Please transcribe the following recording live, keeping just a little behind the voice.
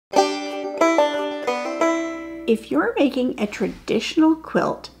if you're making a traditional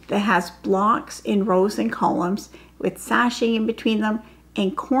quilt that has blocks in rows and columns with sashing in between them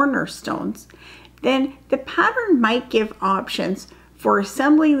and cornerstones, then the pattern might give options for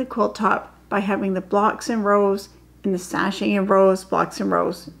assembling the quilt top by having the blocks in rows and the sashing in rows, blocks in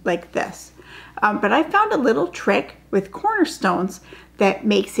rows like this. But I found a little trick with cornerstones that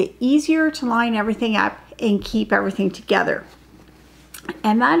makes it easier to line everything up and keep everything together.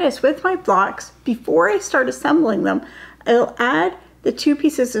 And that is, with my blocks, before I start assembling them, I'll add the 2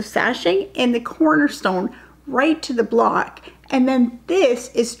 pieces of sashing and the cornerstone right to the block. And then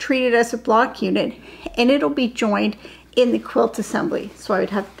this is treated as a block unit and it'll be joined in the quilt assembly. So I would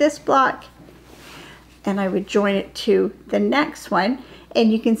have this block and I would join it to the next one.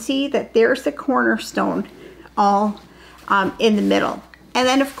 And you can see that there's the cornerstone all in the middle. And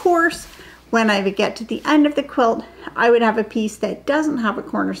then of course, when I would get to the end of the quilt, I would have a piece that doesn't have a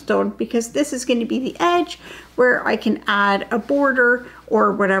cornerstone, because this is going to be the edge where I can add a border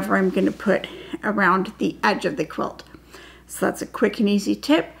or whatever I'm going to put around the edge of the quilt. So that's a quick and easy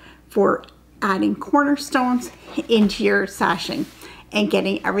tip for adding cornerstones into your sashing and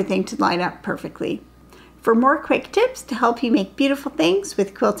getting everything to line up perfectly. For more quick tips to help you make beautiful things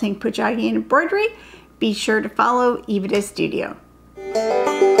with quilting, pujaagi, and embroidery, be sure to follow Epida Studio.